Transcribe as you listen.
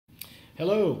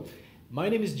Hello, my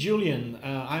name is Julian.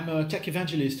 I'm a tech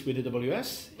evangelist with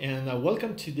AWS, and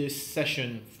welcome to this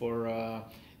session for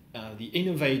the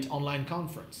Innovate online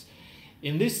conference.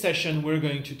 In this session, we're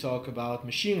going to talk about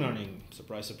machine learning.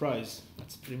 Surprise, surprise,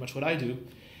 that's pretty much what I do.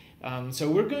 So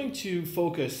we're going to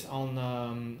focus on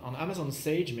Amazon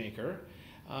SageMaker,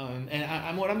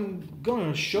 and what I'm going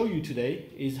to show you today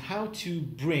is how to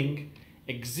bring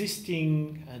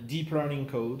existing deep learning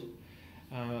code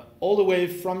all the way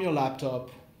from your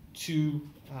laptop to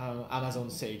Amazon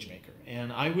SageMaker.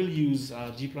 And I will use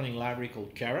a deep learning library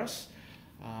called Keras,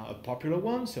 a popular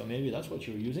one, so maybe that's what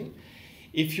you're using.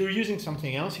 If you're using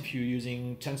something else, if you're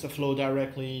using TensorFlow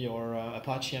directly or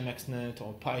Apache MXNet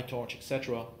or PyTorch,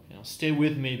 etc., stay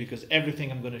with me because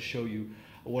everything I'm going to show you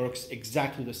works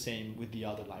exactly the same with the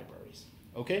other libraries.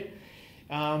 Okay,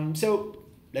 so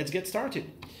let's get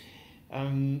started.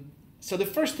 So the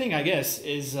first thing, I guess,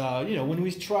 is when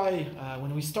we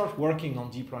start working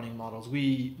on deep learning models,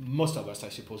 most of us, I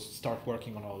suppose, start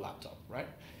working on our laptop, right?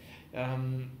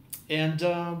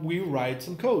 We write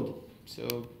some code.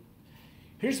 So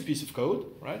here's a piece of code,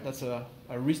 right? That's a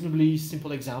reasonably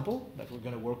simple example that we're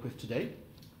going to work with today.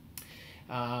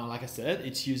 Like I said,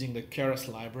 it's using the Keras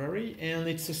library, and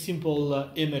it's a simple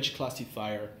image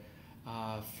classifier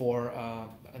for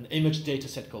an image data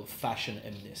set called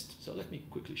FashionMNIST. So let me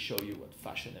quickly show you what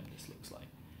FashionMNIST looks like.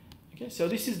 Okay, so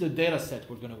this is the data set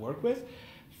we're going to work with.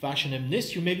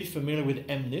 FashionMNIST, you may be familiar with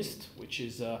MNIST, which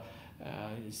is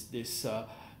this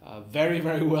very,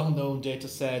 very well-known data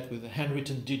set with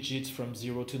handwritten digits from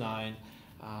 0 to 9,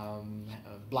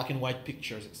 black and white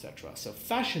pictures, etc. So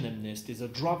FashionMNIST is a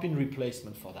drop-in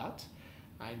replacement for that.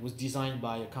 It was designed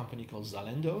by a company called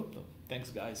Zalendo. So thanks,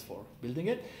 guys, for building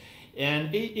it.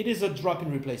 And it is a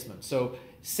drop-in replacement. So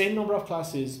same number of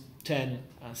classes, 10,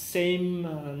 same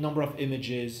number of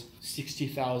images,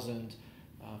 60,000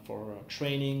 for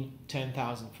training,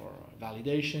 10,000 for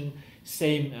validation,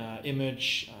 same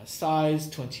image size,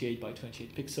 28 by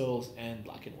 28 pixels, and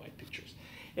black and white pictures.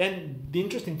 And the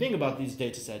interesting thing about this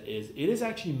data set is it is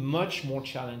actually much more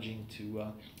challenging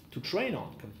to train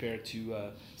on compared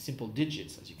to simple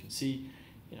digits. As you can see,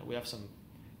 we have some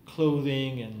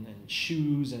clothing and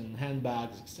shoes and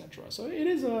handbags, etc. So it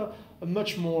is a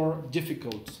much more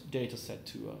difficult data set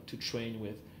to train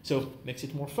with. So makes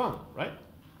it more fun, right?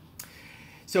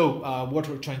 So what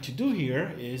we're trying to do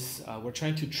here is we're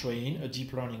trying to train a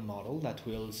deep learning model that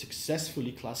will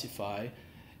successfully classify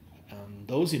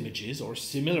those images or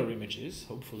similar images,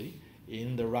 hopefully,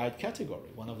 in the right category,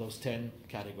 one of those 10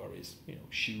 categories,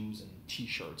 shoes and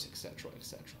t-shirts, etc.,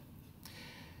 etc.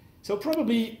 So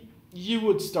probably you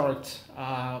would start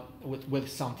with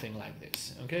something like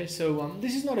this. Okay, so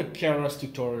this is not a Keras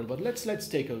tutorial, but let's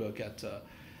take a look at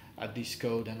this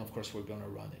code, and of course we're going to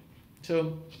run it.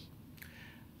 So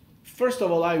first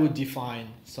of all, I would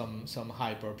define some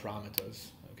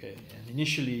hyperparameters. Okay, and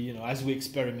initially, as we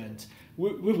experiment,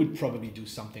 we would probably do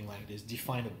something like this: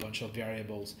 define a bunch of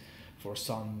variables for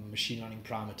some machine learning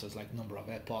parameters like number of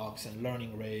epochs and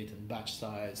learning rate and batch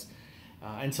size.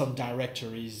 And some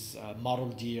directories, model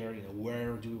dir,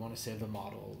 where do we want to save the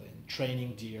model, and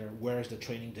training dir, where's the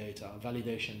training data,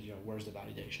 validation dir, where's the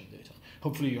validation data.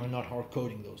 Hopefully you're not hard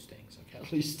coding those things, okay?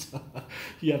 At least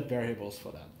you have variables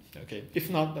for that, okay? If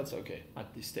not, that's okay.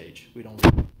 At this stage, we don't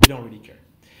really care.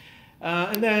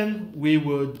 And then we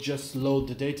would just load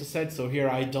the data set. So here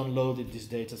I downloaded this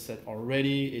data set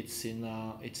already. It's in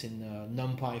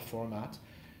NumPy format.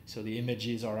 So the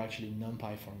images are actually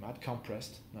NumPy format,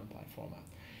 compressed NumPy format.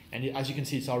 And as you can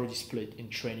see, it's already split in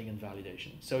training and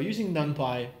validation. So using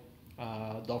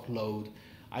NumPy.load,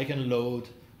 I can load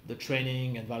the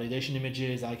training and validation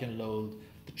images. I can load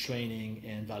the training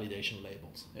and validation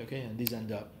labels. Okay, and these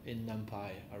end up in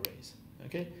NumPy arrays.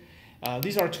 Okay,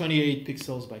 these are 28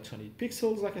 pixels by 28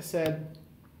 pixels, like I said.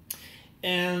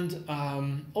 And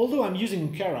although I'm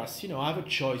using Keras, I have a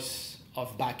choice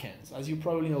of backends. As you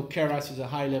probably know, Keras is a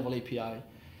high-level API,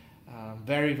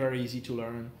 very, very easy to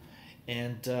learn,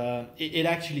 and it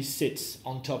actually sits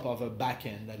on top of a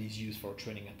backend that is used for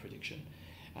training and prediction.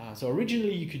 So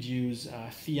originally you could use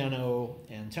Theano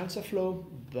and TensorFlow,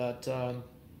 but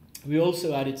we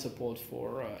also added support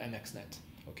for MXNet.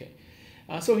 Okay,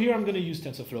 so here I'm going to use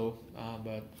TensorFlow,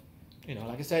 but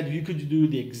like I said, you could do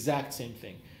the exact same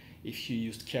thing if you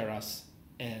used Keras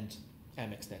and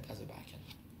MXNet as a backend.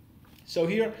 So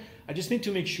here, I just need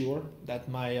to make sure that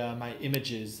my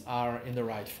images are in the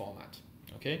right format.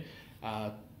 Okay,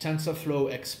 TensorFlow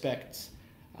expects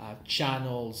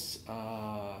channels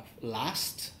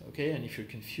last. Okay, and if you're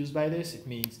confused by this, it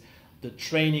means the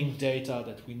training data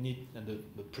that we need and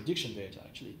the prediction data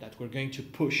actually that we're going to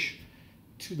push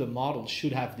to the model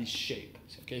should have this shape.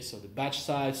 Okay, so the batch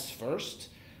size first,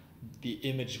 the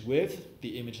image width,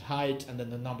 the image height, and then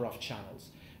the number of channels.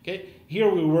 Okay,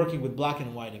 here we're working with black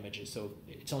and white images, so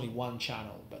it's only one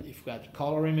channel. But if we had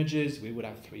color images, we would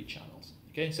have 3 channels.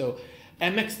 Okay, so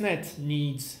MXNet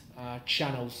needs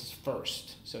channels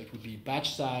first. So it would be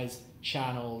batch size,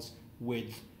 channels,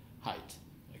 width, height.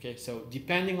 Okay, so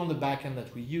depending on the backend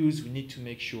that we use, we need to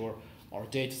make sure our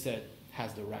dataset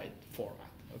has the right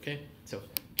format. Okay, so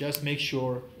just make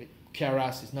sure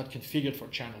Keras is not configured for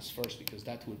channels first, because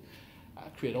that would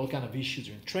create all kind of issues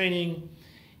during training.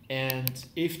 And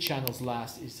if channels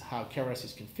last is how Keras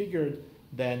is configured,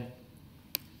 then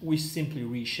we simply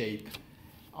reshape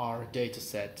our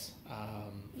dataset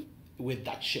with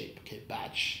that shape. Okay,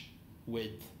 batch,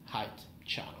 width, height,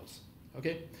 channels.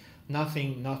 Okay,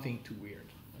 nothing too weird.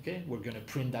 Okay, we're gonna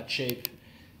print that shape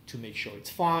to make sure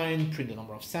it's fine, print the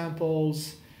number of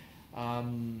samples.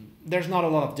 There's not a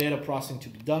lot of data processing to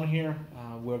be done here.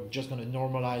 We're just gonna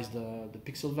normalize the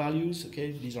pixel values.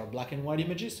 Okay, these are black and white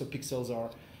images, so pixels are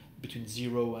between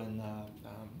 0 and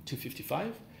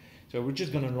 255. So we're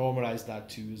just gonna normalize that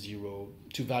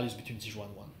to values between 0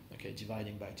 and 1. Okay,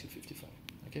 dividing by 255.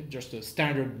 Okay, just a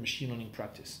standard machine learning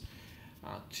practice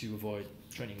to avoid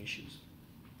training issues.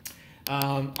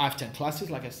 I have 10 classes,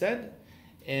 like I said,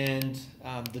 and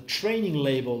the training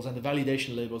labels and the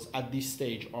validation labels at this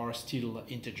stage are still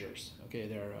integers. Okay,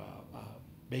 they're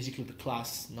basically the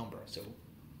class number, so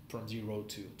from 0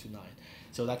 to 9.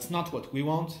 So that's not what we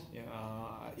want.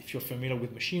 If you're familiar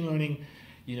with machine learning,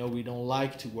 you know we don't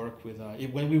like to work with,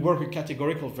 when we work with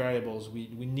categorical variables, we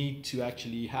need to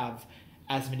actually have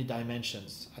as many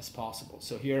dimensions as possible.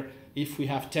 So here, if we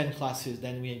have 10 classes,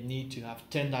 then we need to have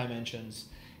 10 dimensions,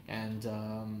 and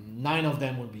 9 of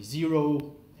them will be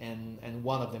 0, and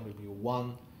 1 of them will be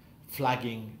 1,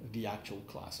 flagging the actual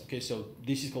class. Okay, so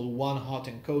this is called one-hot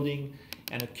encoding,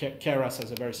 and Keras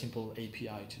has a very simple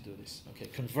API to do this. Okay,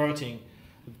 converting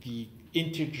the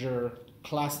integer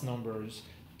class numbers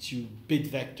to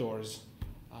bit vectors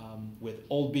with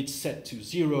all bits set to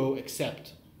 0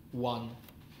 except 1,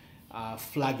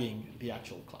 flagging the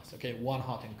actual class. Okay,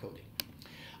 one-hot encoding.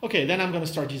 Okay, then I'm going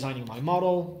to start designing my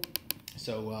model.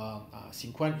 So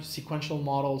sequential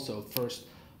model. So first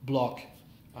block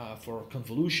for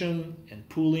convolution and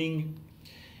pooling,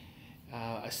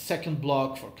 a second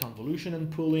block for convolution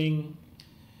and pooling,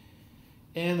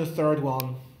 and a third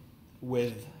one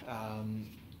with a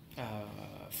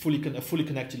fully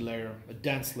connected layer, a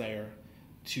dense layer,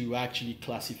 to actually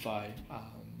classify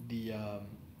the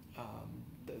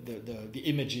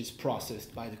images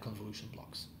processed by the convolution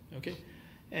blocks. Okay,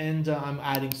 and I'm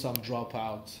adding some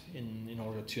dropout in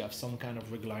order to have some kind of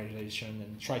regularization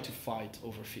and try to fight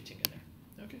overfitting in there.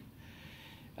 Okay.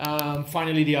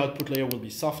 Finally, the output layer will be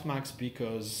softmax,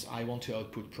 because I want to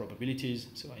output probabilities.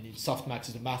 So I need softmax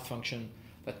is a math function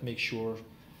that makes sure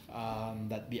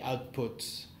that the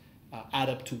outputs add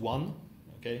up to 1.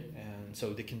 Okay, and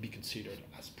so they can be considered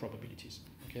as probabilities.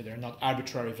 Okay, they're not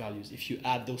arbitrary values. If you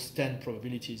add those 10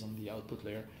 probabilities on the output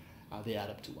layer, they add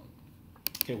up to 1.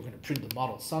 Okay, we're going to print the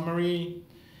model summary.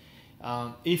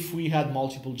 If we had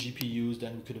multiple GPUs,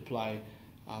 then we could apply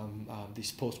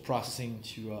this post-processing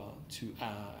to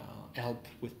help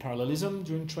with parallelism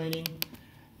during training.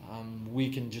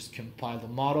 We can just compile the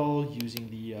model using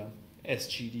the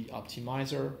SGD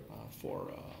optimizer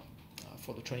for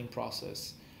the training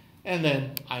process. And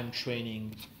then I'm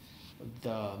training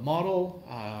the model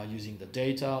using the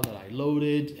data that I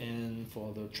loaded, and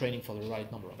for the training for the right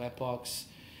number of epochs,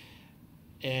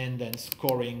 and then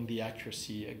scoring the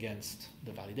accuracy against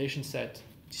the validation set,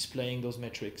 displaying those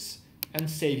metrics, and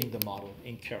saving the model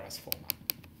in Keras format.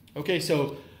 Okay,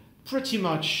 so pretty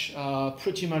much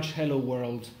hello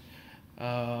world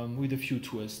with a few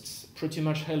twists. Pretty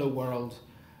much hello world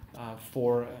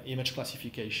for image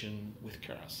classification with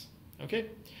Keras. Okay,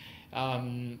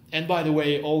 and by the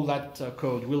way, all that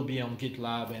code will be on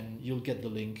GitLab, and you'll get the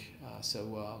link.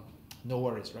 So no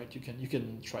worries, right? You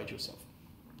can try it yourself.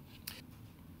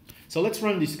 So let's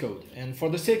run this code, and for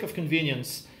the sake of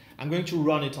convenience, I'm going to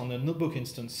run it on a notebook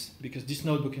instance, because this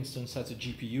notebook instance has a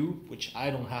GPU, which I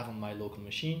don't have on my local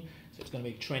machine, so it's going to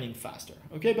make training faster.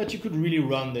 Okay, but you could really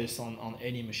run this on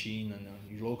any machine, and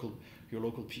your local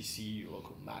PC, your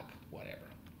local Mac, whatever.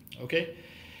 Okay,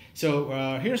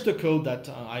 so here's the code that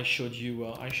I showed you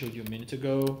a minute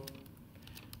ago.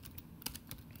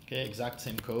 Okay, exact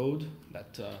same code,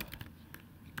 that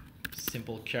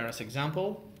simple Keras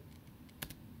example.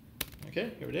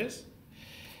 Okay, here it is.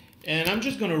 And I'm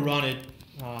just going to run it.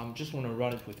 Just want to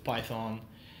run it with Python,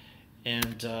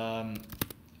 and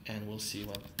we'll see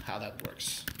how that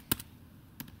works.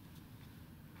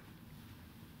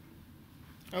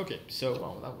 Okay, so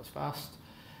well, that was fast.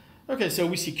 Okay, so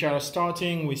we see Keras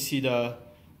starting. We see the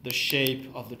shape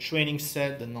of the training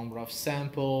set, the number of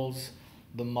samples,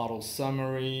 the model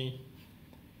summary,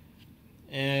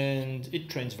 and it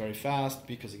trains very fast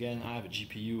because again I have a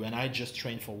GPU and I just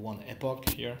train for one epoch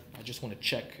here. I just want to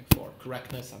check for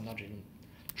correctness. I'm not even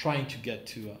trying to get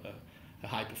to a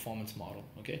high performance model.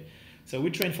 Okay, so we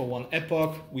train for one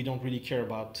epoch. We don't really care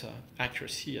about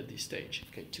accuracy at this stage.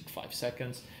 Okay, it took 5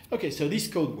 seconds. Okay, so this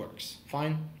code works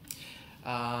fine.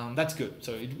 That's good.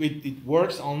 So it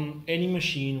works on any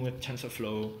machine with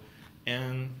TensorFlow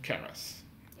and Keras.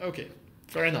 Okay,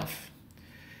 fair enough.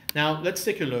 Now let's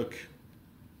take a look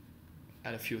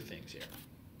at a few things here.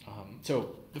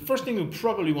 So the first thing we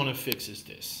probably want to fix is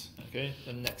this. Okay,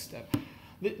 the next step.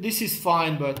 This is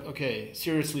fine, but okay,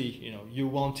 seriously, you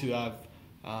want to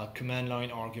have command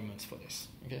line arguments for this.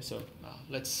 Okay, so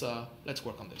let's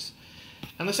work on this.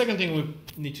 And the second thing we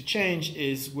need to change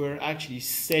is we're actually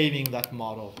saving that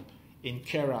model in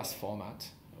Keras format.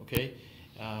 Okay,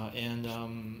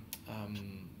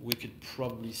 we could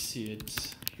probably see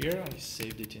it here. I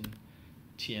saved it in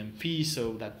TMP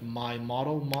so that my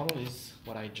model is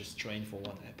what I just trained for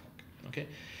one epoch. Okay,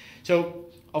 so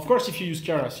of course if you use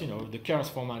Keras, the Keras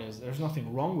format there's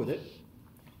nothing wrong with it,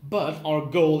 but our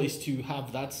goal is to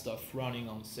have that stuff running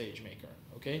on SageMaker.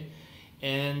 Okay,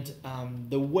 and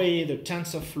the way the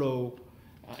TensorFlow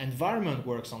environment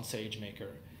works on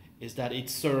SageMaker is that it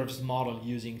serves model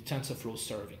using TensorFlow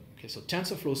serving. Okay, so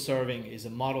TensorFlow serving is a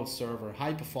model server,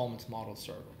 high performance model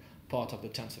server, part of the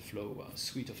TensorFlow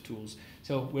suite of tools.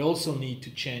 So we also need to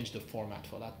change the format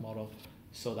for that model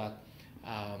so that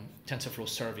TensorFlow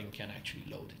serving can actually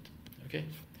load it. Okay,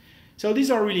 so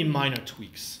these are really minor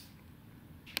tweaks.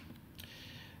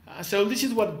 So this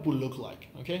is what it will look like.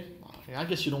 Okay, I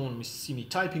guess you don't want to see me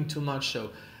typing too much.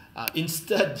 So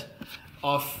instead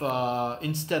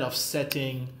of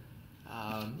setting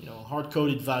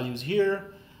hard-coded values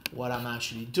here, what I'm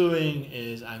actually doing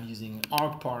is I'm using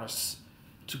argparse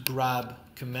to grab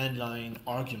command line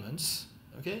arguments,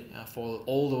 okay, for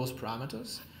all those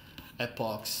parameters,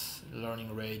 epochs,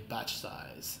 learning rate, batch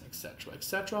size, etc.,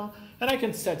 etc., and I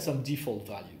can set some default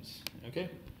values, okay.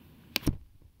 And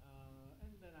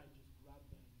then I just grab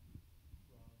them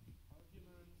from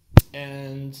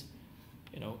arguments,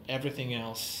 and everything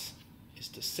else is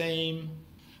the same,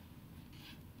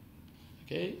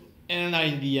 okay. And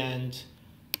in the end,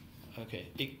 okay,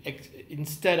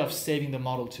 instead of saving the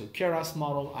model to a Keras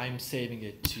model, I'm saving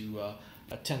it to a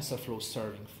TensorFlow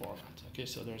serving format. Okay,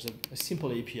 so there's a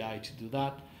simple API to do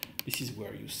that. This is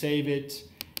where you save it.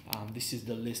 This is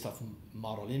the list of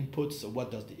model inputs. So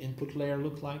what does the input layer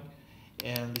look like?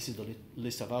 And this is the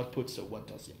list of outputs. So what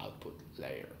does the output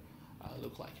layer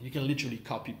look like? You can literally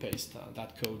copy paste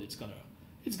that code. It's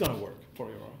gonna work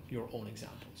for your own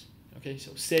examples. Okay,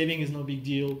 so saving is no big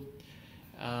deal.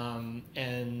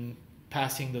 And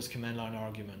passing those command line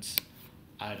arguments,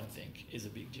 I don't think is a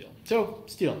big deal. So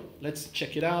still, let's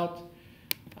check it out.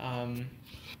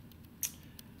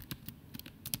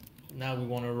 Now we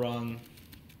want to run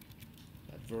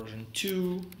that version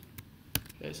 2.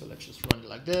 Okay, so let's just run it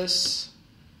like this.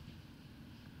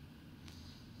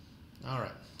 All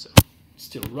right, so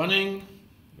still running,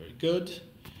 very good.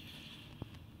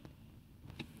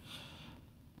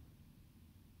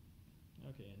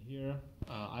 Okay, and here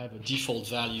I have a default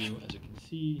value, as you can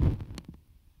see,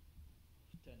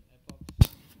 10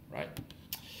 epochs, right?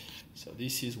 So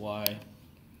this is why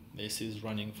this is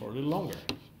running for a little longer.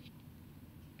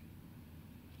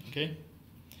 Okay,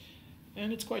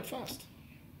 and it's quite fast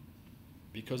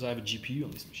because I have a GPU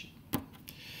on this machine.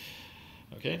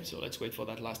 Okay, so let's wait for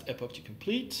that last epoch to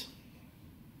complete.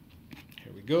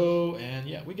 Here we go, and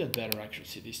yeah, we get better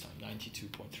accuracy this time,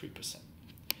 92.3%.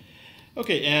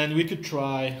 Okay, and we could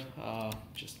try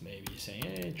just maybe saying,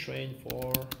 hey, train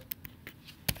for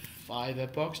 5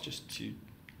 epochs just to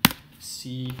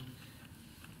see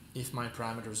if my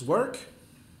parameters work.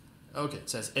 Okay, it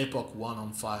says epoch 1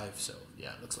 on 5, so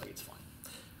yeah, looks like it's fine.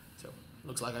 So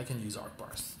looks like I can use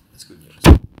argparse. That's good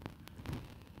news.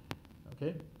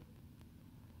 Okay.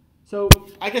 So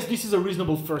I guess this is a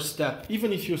reasonable first step.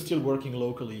 Even if you're still working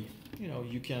locally,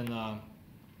 you can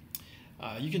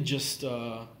just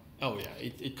oh yeah,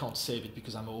 it can't save it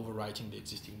because I'm overwriting the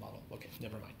existing model. Okay,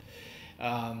 never mind.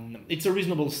 It's a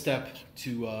reasonable step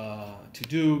to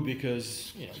do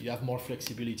because you have more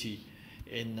flexibility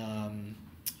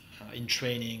in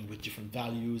training with different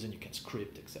values, and you can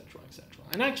script, etc., etc.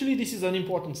 And actually, this is an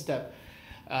important step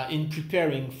in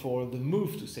preparing for the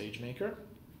move to SageMaker,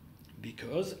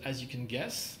 because as you can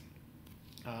guess,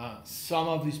 some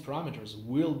of these parameters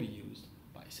will be used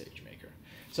by SageMaker.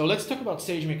 So let's talk about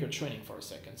SageMaker training for a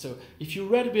second. So if you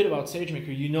read a bit about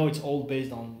SageMaker, you know it's all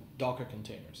based on Docker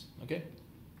containers, okay?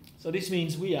 So this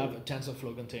means we have a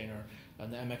TensorFlow container,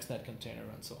 an MXNet container,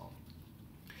 and so on.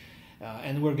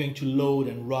 And we're going to load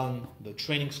and run the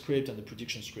training script and the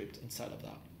prediction script inside of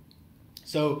that.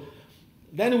 So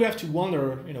then we have to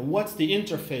wonder, what's the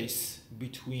interface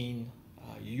between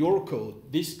your code,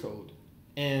 this code,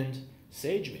 and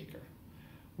SageMaker?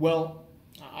 Well,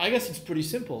 I guess it's pretty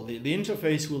simple. The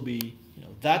interface will be,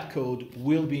 that code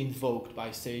will be invoked by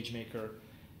SageMaker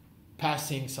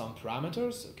passing some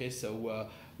parameters, okay? So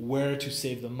where to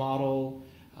save the model,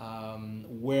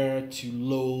 where to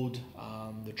load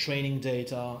the training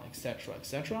data, etc.,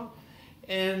 etc.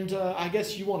 And I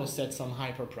guess you want to set some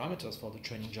hyperparameters for the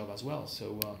training job as well.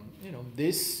 So,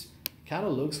 this kind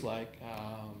of looks like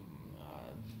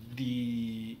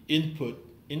the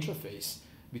input interface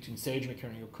between SageMaker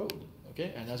and your code,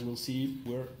 okay? And as we'll see,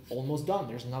 we're almost done.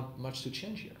 There's not much to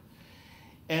change here.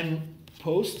 And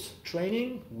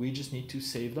post-training, we just need to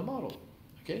save the model,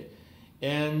 okay?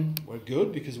 And we're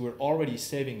good because we're already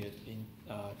saving it in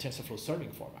TensorFlow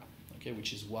serving format, okay?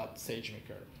 Which is what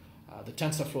SageMaker, the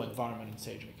TensorFlow environment in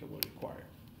SageMaker will require,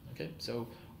 okay? So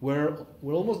we're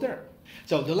almost there.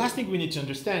 So the last thing we need to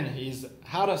understand is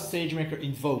how does SageMaker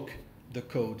invoke the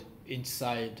code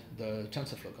inside the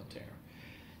TensorFlow container?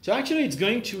 So actually, it's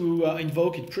going to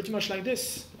invoke it pretty much like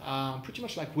this, pretty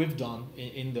much like we've done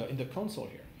in the console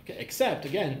here. Okay, except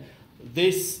again,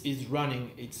 this is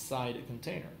running inside a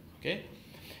container. Okay,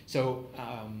 so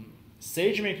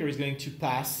SageMaker is going to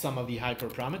pass some of the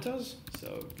hyperparameters. So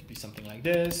it could be something like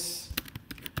this.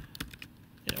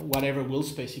 Whatever we'll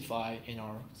specify in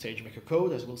our SageMaker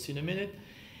code, as we'll see in a minute,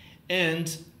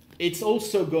 and it's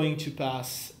also going to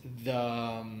pass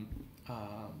the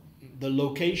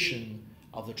location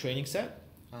of the training set,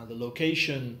 the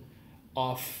location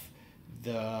of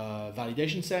the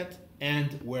validation set,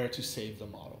 and where to save the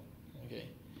model, okay?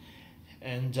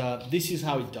 And this is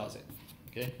how it does it,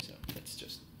 okay? So let's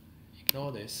just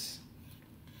ignore this,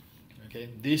 okay?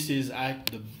 This is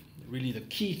really the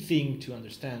key thing to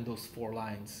understand those 4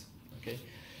 lines, okay?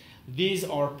 These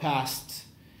are passed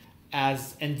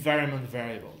as environment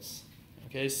variables,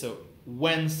 okay? So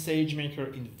when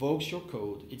SageMaker invokes your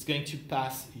code, it's going to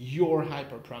pass your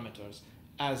hyperparameters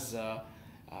as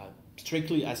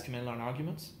strictly as command line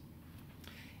arguments,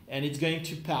 and it's going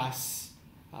to pass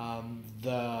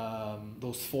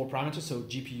those 4 parameters, so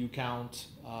GPU count,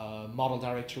 model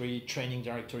directory, training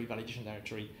directory, validation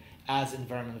directory, as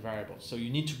environment variables. So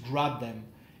you need to grab them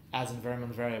as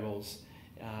environment variables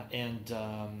and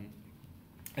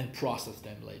process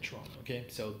them later on, okay?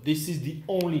 So this is the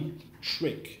only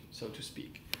trick, so to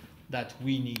speak, that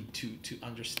we need to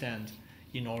understand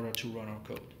in order to run our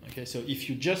code, okay? So if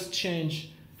you just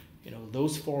change,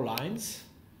 those 4 lines,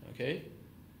 okay,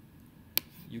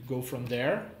 you go from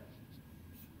there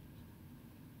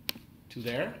to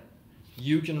there,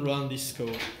 you can run this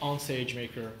code on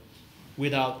SageMaker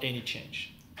without any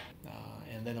change.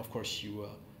 And then, of course, you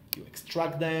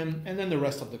extract them, and then the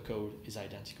rest of the code is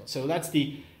identical. So that's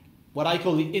what I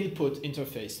call the input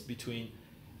interface between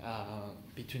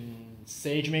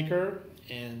SageMaker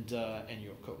and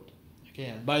your code. Okay,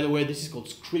 and by the way, this is called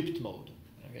script mode.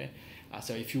 Okay,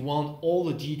 so if you want all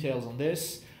the details on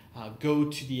this, go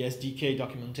to the SDK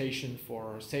documentation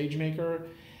for SageMaker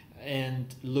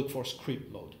and look for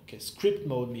script mode. Okay, script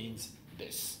mode means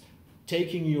this: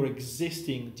 taking your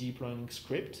existing deep learning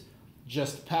script,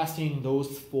 just passing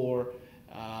those 4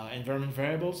 environment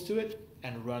variables to it,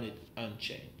 and run it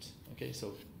unchained. Okay,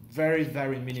 so very,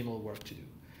 very minimal work to do.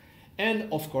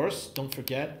 And of course, don't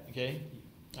forget, okay,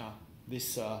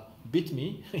 this bit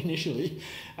me initially,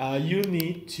 you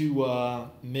need to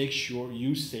make sure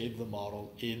you save the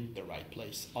model in the right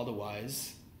place.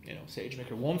 Otherwise,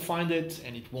 SageMaker won't find it,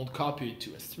 and it won't copy it to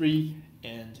S3,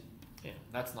 and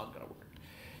that's not gonna work.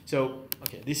 So,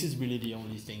 okay, this is really the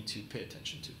only thing to pay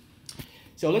attention to.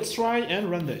 So let's try and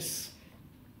run this.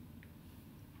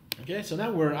 Okay, so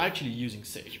now we're actually using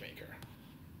SageMaker.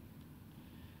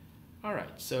 All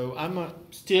right, so I'm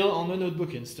still on the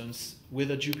notebook instance with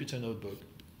a Jupyter notebook.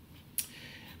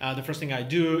 The first thing I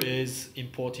do is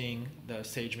importing the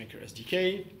SageMaker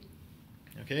SDK,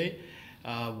 okay,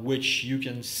 which you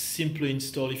can simply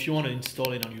install. If you want to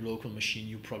install it on your local machine,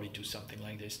 you probably do something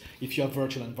like this. If you have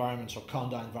virtual environments or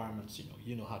Conda environments,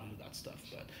 you know how to do that stuff.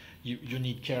 But you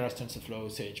need Keras, TensorFlow,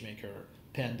 SageMaker,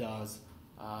 Pandas,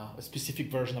 a specific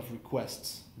version of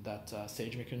requests that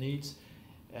SageMaker needs.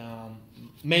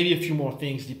 Maybe a few more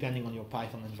things depending on your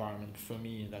Python environment. For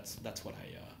me, that's what I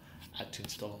had to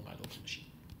install on my local machine.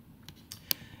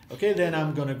 Okay, then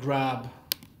I'm gonna grab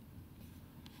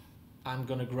I'm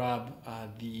gonna grab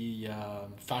the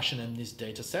fashion MNIST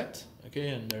data set, okay,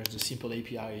 and there's a simple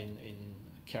API in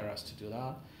Keras to do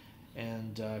that,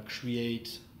 and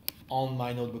create on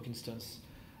my notebook instance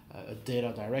a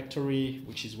data directory,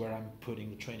 which is where I'm putting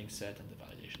the training set and the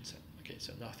validation set. Okay,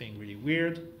 so nothing really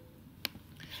weird.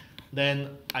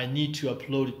 Then I need to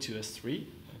upload it to S3,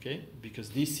 okay,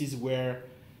 because this is where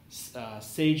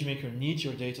SageMaker needs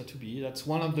your data to be. That's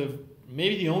one of the,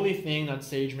 maybe the only thing that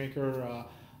SageMaker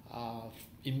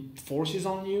forces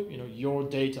on you. You know, your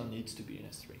data needs to be in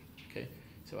S3, okay?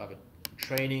 So I have a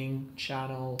training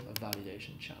channel, a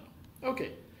validation channel.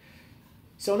 Okay,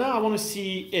 so now I want to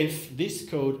see if this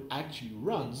code actually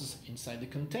runs inside the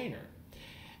container.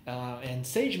 And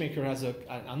SageMaker has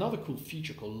another cool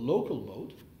feature called local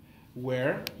mode,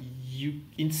 where you,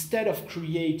 instead of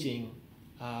creating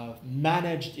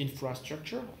managed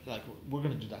infrastructure, like we're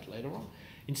going to do that later on,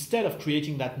 instead of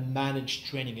creating that managed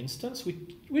training instance,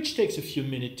 which takes a few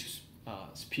minutes to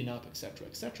spin up,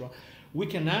 etc., we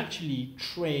can actually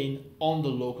train on the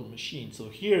local machine. So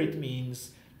here it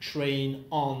means train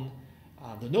on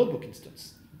the notebook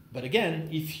instance. But again,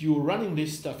 if you're running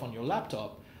this stuff on your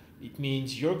laptop, it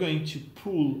means you're going to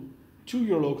pull to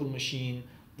your local machine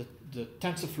the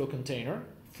TensorFlow container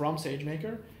from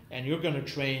SageMaker, and you're going to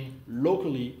train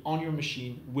locally on your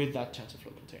machine with that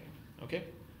TensorFlow container. Okay?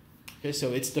 Okay,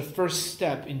 so it's the first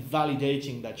step in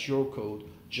validating that your code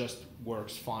just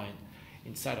works fine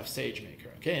inside of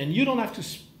SageMaker. Okay, and you don't have to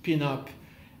spin up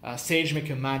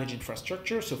SageMaker managed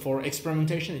infrastructure. So for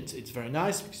experimentation, it's very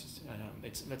nice because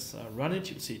let's run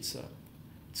it. You'll see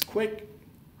it's quick.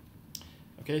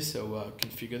 Okay, so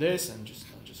configure this and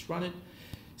just run it.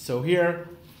 So here,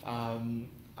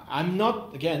 I'm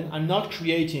not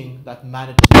creating that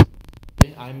managed.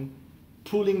 Okay? I'm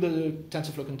pulling the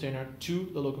TensorFlow container to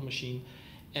the local machine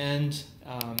and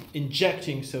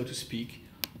injecting, so to speak,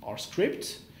 our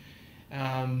script.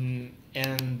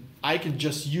 And I can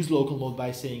just use local mode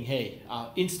by saying, hey,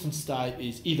 instance type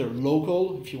is either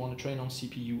local if you want to train on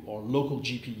CPU or local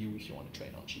GPU if you want to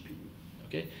train on GPU.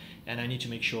 Okay, and I need to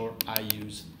make sure I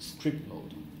use script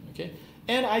mode. Okay,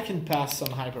 and I can pass some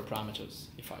hyperparameters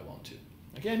if I want to.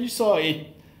 Okay, and you saw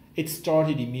it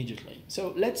started immediately.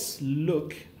 So let's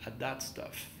look at that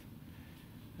stuff.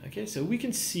 Okay, so we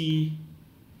can see,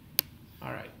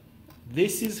 all right,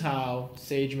 this is how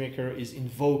SageMaker is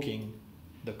invoking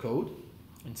the code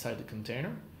inside the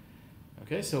container.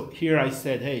 Okay, so here I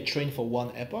said, hey, train for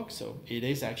one epoch, so it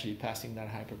is actually passing that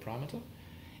hyperparameter,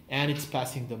 and it's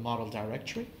passing the model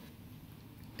directory.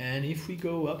 And if we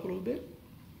go up a little bit,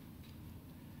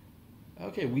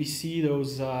 okay, we see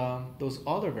those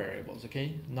other variables.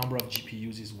 Okay, number of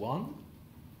GPUs is 1.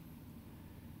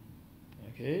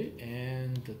 Okay,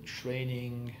 and the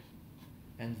training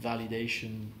and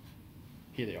validation,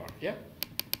 here they are. Yeah,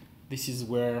 this is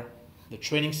where the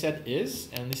training set is,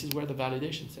 and this is where the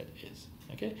validation set is.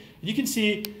 Okay, and you can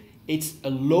see it's a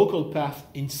local path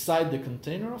inside the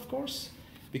container, of course,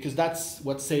 because that's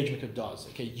what SageMaker does.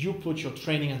 Okay, you put your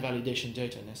training and validation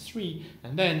data in S3,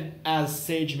 and then as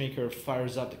SageMaker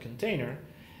fires up the container,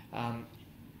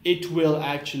 it will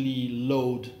actually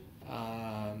load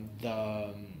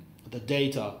the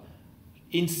data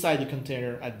inside the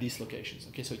container at these locations.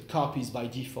 Okay, so it copies by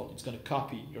default. It's going to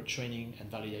copy your training and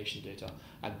validation data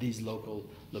at these local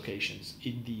locations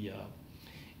in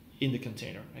the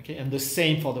container. Okay, and the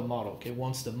same for the model. Okay,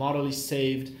 once the model is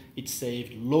saved, it's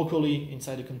saved locally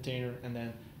inside the container, and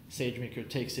then SageMaker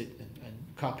takes it and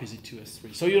copies it to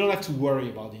S3. So you don't have to worry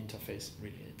about the interface.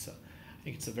 Really, I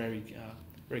think it's a very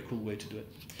very cool way to do it.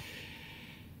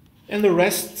 And the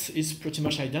rest is pretty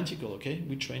much identical. Okay,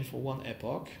 we train for one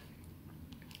epoch,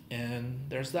 and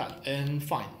there's that, and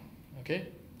fine. Okay,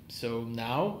 so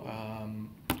now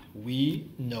we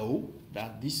know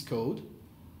that this code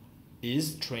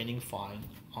is training fine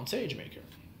on SageMaker.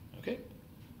 Okay,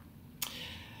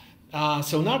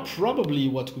 so now probably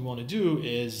what we want to do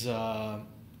is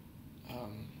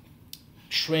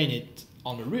train it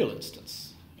on a real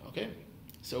instance. Okay,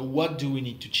 so what do we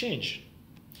need to change?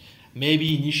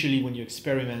 Maybe initially when you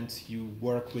experiment, you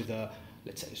work with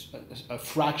let's say a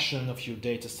fraction of your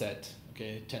data set,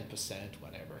 okay, 10%,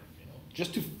 whatever, you know,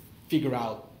 just to figure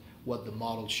out what the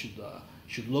model should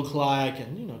look like,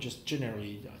 and you know, just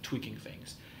generally tweaking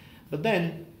things. But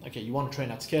then, okay, you want to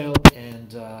train at scale,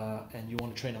 and you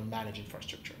want to train on managed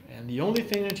infrastructure, and the only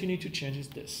thing that you need to change is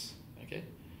this. Okay,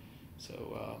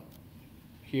 so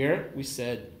here we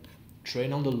said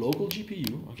train on the local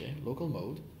GPU. Okay, local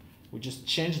mode. We just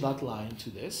change that line to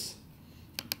this.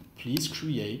 Please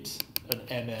create an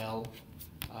ML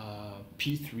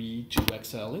P3 to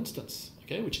XL instance.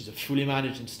 Okay, which is a fully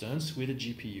managed instance with a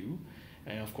GPU.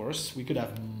 And of course, we could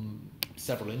have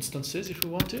several instances if we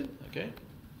wanted. Okay,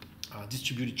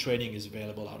 distributed training is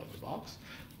available out of the box.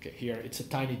 Okay, here it's a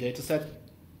tiny data set,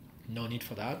 no need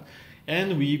for that.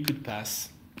 And we could pass,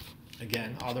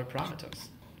 again, other parameters.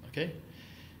 Okay,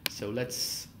 so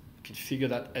let's configure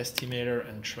that estimator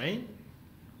and train.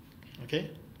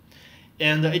 Okay,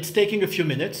 and it's taking a few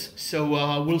minutes,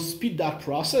 so we'll speed that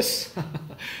process,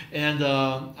 and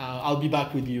I'll be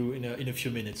back with you in a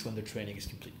few minutes when the training is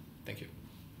complete. Thank you.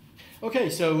 Okay,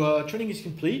 so training is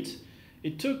complete.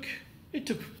 It took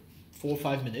 4 or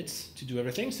 5 minutes to do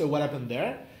everything. So what happened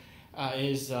there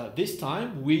is this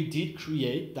time we did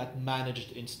create that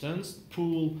managed instance,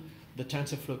 pull the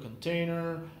TensorFlow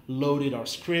container, loaded our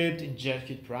script,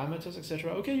 injected parameters,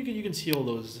 etc. Okay, you can see all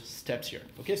those steps here.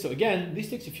 Okay, so again, this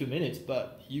takes a few minutes,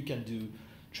 but you can do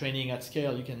training at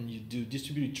scale, you do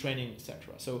distributed training,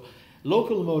 etc. So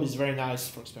local mode is very nice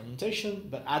for experimentation,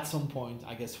 but at some point,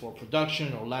 I guess for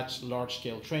production or large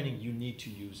scale training, you need to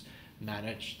use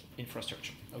managed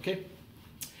infrastructure. Okay,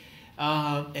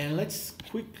 and let's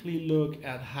quickly look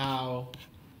at how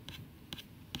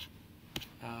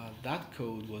that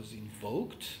code was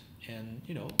invoked, and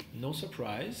no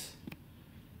surprise.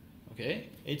 Okay,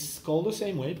 it's called the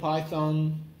same way: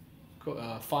 Python,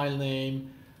 file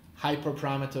name,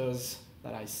 hyperparameters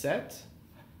that I set,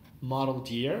 model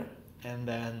dir, and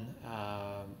then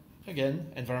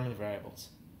again environment variables.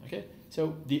 Okay,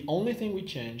 so the only thing we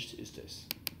changed is this.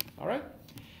 All right,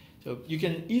 so you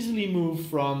can easily move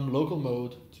from local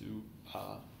mode to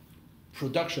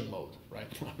production mode, right?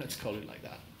 Let's call it like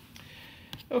that.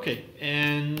 Okay,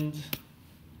 and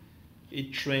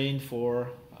it trained for,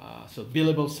 so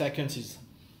billable seconds is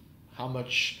how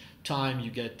much time you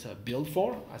get billed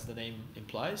for, as the name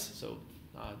implies, so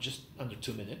just under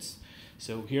 2 minutes.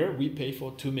 So here we pay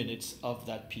for 2 minutes of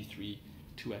that P3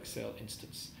 to Excel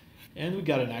instance. And we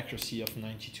got an accuracy of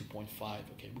 92.5.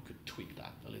 Okay, we could tweak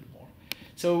that a little more.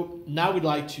 So now we'd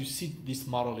like to see this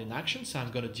model in action, so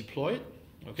I'm going to deploy it.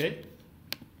 Okay.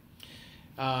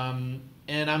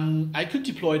 And I could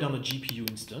deploy it on a GPU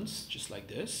instance, just like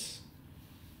this.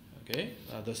 Okay,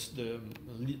 the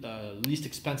least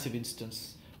expensive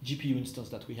instance, GPU instance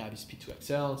that we have is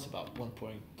P2XL. It's about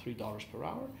 $1.3 per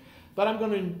hour. But I'm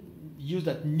going to use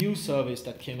that new service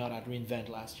that came out at reInvent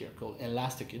last year called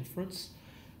Elastic Inference,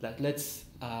 that lets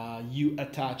you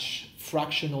attach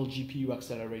fractional GPU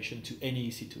acceleration to any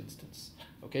EC2 instance.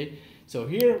 Okay, so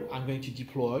here I'm going to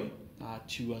deploy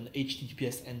to an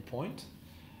HTTPS endpoint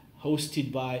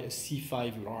hosted by a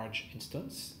C5 large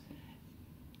instance,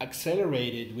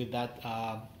 accelerated with that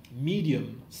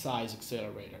medium size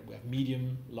accelerator. We have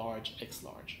medium, large, X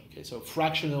large. Okay, so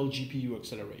fractional GPU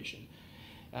acceleration.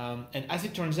 And as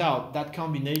it turns out, that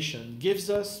combination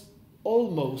gives us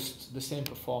almost the same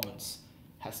performance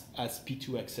as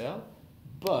P2XL,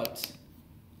 but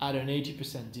at an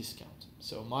 80% discount.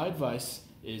 So my advice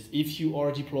is, if you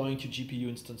are deploying to GPU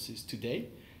instances today,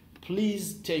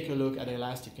 please take a look at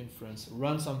Elastic Inference,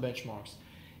 run some benchmarks,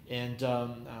 and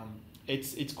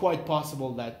it's quite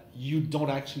possible that you don't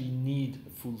actually need a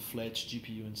full-fledged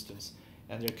GPU instance,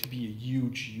 and there could be a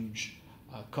huge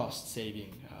cost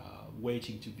saving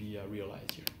waiting to be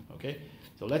realized here. Okay,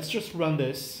 so let's just run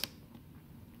this.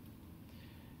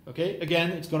 Okay,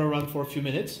 again, it's going to run for a few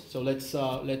minutes, so let's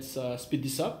speed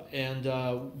this up, and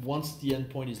once the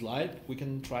endpoint is live, we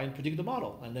can try and predict the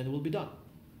model, and then we'll be done.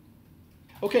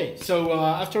 Okay, so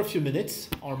after a few minutes,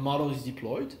 our model is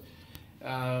deployed,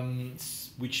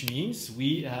 which means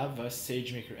we have a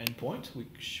SageMaker endpoint,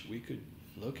 which we could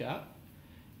look at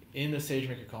in the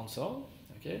SageMaker console.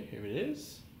 Okay, here it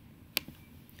is.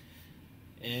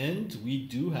 And we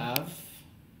do have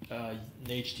an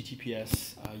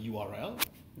HTTPS URL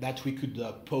that we could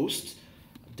post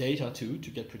data to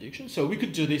get predictions. So we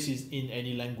could do this in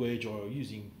any language or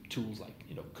using tools like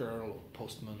curl or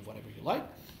Postman, whatever you like.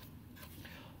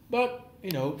 But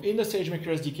in the SageMaker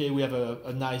SDK, we have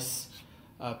a nice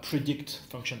predict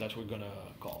function that we're gonna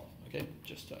call. Okay,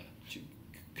 just to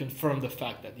confirm the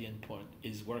fact that the endpoint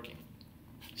is working.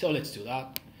 So let's do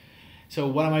that. So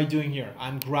what am I doing here?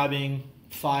 I'm grabbing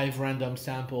 5 random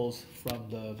samples from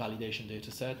the validation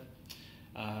data set,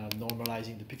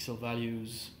 normalizing the pixel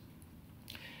values,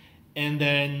 and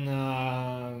then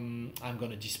I'm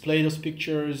going to display those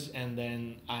pictures, and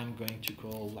then I'm going to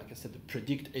call, like I said, the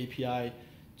predict API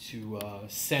to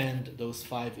send those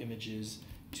 5 images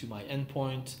to my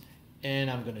endpoint, and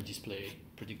I'm going to display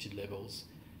predicted labels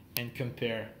and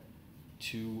compare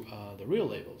to the real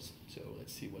labels. So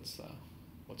let's see what's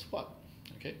what.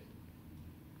 Okay.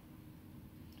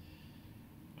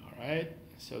 All right?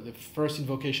 So the first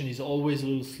invocation is always a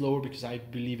little slower because I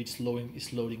believe it's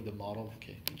loading the model.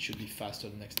 Okay, it should be faster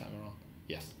the next time around.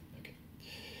 Yes. Okay.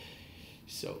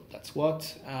 So that's why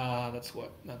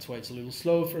it's a little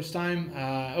slow first time.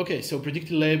 Okay, so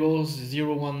predicted labels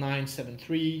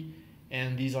 01973,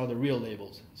 and these are the real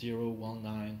labels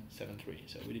 01973.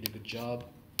 So we did a good job.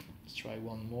 Let's try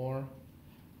one more.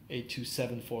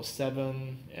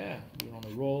 82747. Yeah, we're on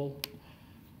a roll.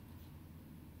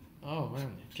 Oh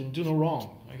man, it can do no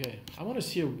wrong. Okay, I want to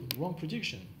see a wrong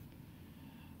prediction.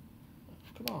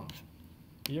 Come on,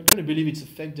 you're gonna believe it's a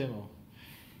fake demo.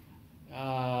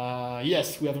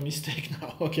 Yes, we have a mistake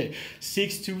now. Okay,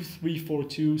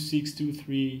 62342,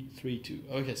 62332.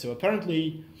 Okay, so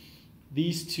apparently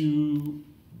these two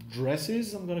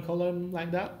dresses, I'm gonna call them like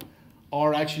that,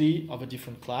 are actually of a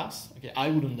different class. Okay,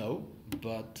 I wouldn't know,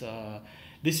 but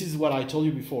this is what I told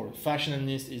you before. Fashion and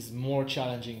NIST is more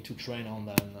challenging to train on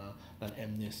than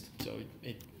MNIST. So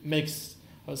it makes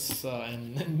us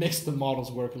and it makes the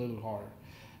models work a little harder.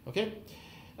 Okay,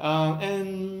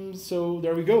 and so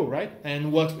there we go, right?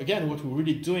 And what we're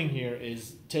really doing here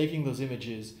is taking those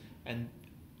images and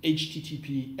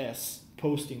HTTPS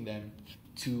posting them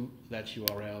to that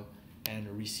URL and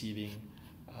receiving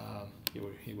that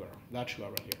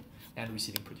URL here and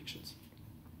receiving predictions.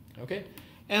 Okay.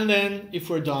 And then if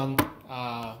we're done,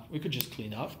 we could just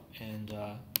clean up and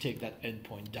take that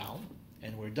endpoint down,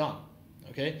 and we're done.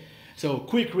 Okay. So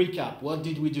quick recap. What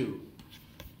did we do?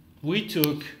 We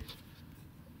took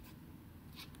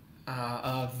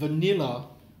a vanilla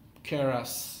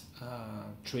Keras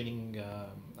training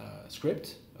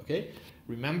script. Okay.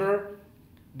 Remember,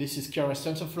 this is Keras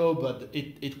TensorFlow, but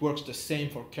it works the same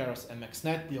for Keras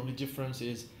MXNet. The only difference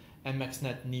is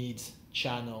MXNet needs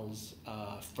channels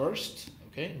first.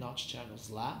 Okay, not channels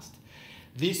last.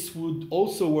 This would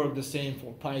also work the same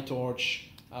for PyTorch,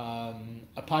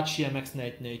 Apache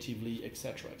MXNet natively,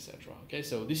 etc., etc. Okay,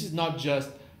 so this is not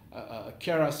just a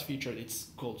Keras feature. It's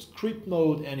called script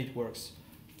mode, and it works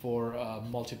for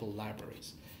multiple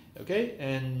libraries. Okay,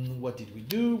 and what did we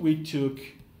do? We took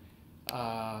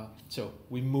so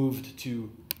we moved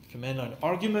to command line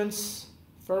arguments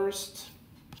first.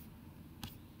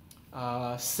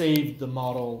 Saved the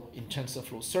model in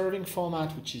TensorFlow serving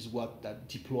format, which is what that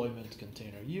deployment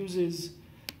container uses.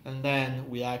 And then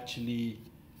we actually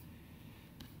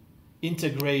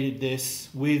integrated this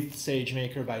with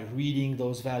SageMaker by reading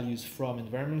those values from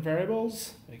environment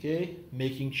variables, okay,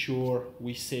 making sure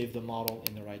we save the model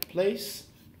in the right place.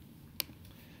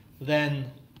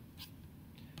 Then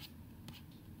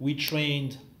we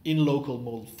trained in local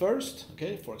mode first,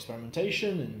 okay, for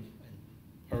experimentation and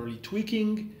early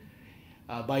tweaking.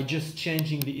 By just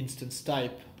changing the instance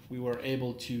type, we were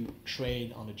able to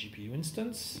train on a GPU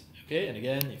instance. Okay, and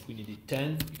again, if we needed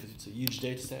 10, because it's a huge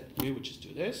data set, we would just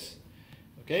do this.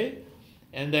 Okay,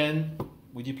 and then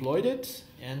we deployed it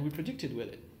and we predicted with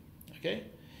it. Okay,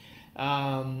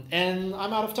 and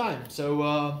I'm out of time,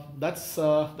 so that's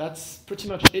pretty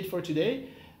much it for today.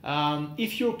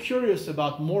 If you're curious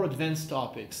about more advanced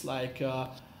topics like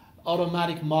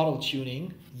automatic model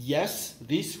tuning, yes,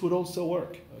 this would also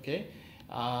work. Okay.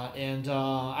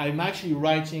 I'm actually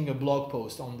writing a blog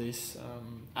post on this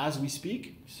as we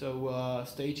speak, so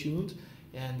stay tuned,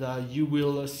 and you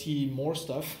will see more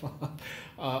stuff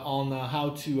on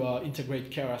how to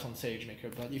integrate Keras on SageMaker.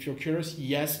 But if you're curious,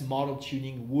 yes, model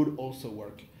tuning would also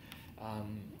work,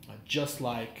 just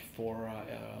like for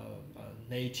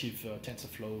native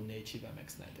TensorFlow, native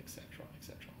MXNet, etc.,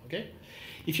 etc. Okay.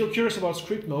 If you're curious about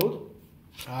script mode,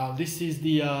 this is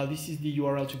the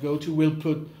URL to go to. We'll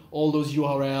put all those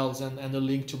URLs and a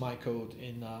link to my code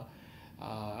in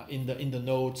the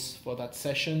notes for that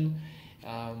session.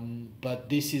 But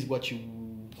this is what you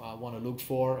want to look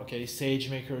for. Okay,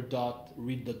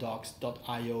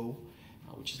 SageMaker.readthedocs.io,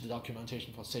 which is the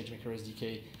documentation for SageMaker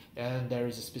SDK, and there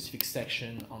is a specific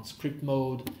section on script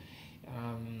mode.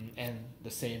 And the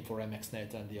same for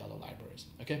MXNet and the other libraries.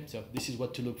 Okay, so this is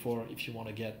what to look for if you want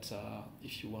to get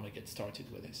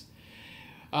started with this.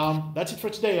 That's it for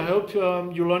today. I hope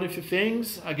you learned a few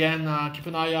things. Again, keep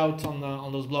an eye out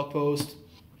on those blog posts.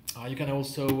 You can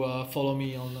also follow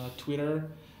me on Twitter,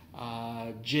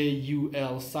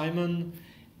 JUL Simon,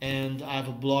 and I have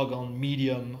a blog on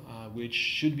Medium, which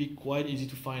should be quite easy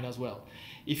to find as well.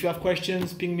 If you have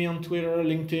questions, ping me on Twitter,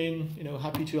 LinkedIn.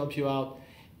 Happy to help you out.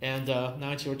 And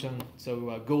now it's your turn.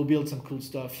 So go build some cool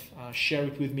stuff, share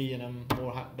it with me, and I'm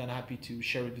more than happy to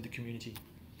share it with the community.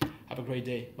 Have a great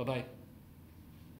day. Bye-bye.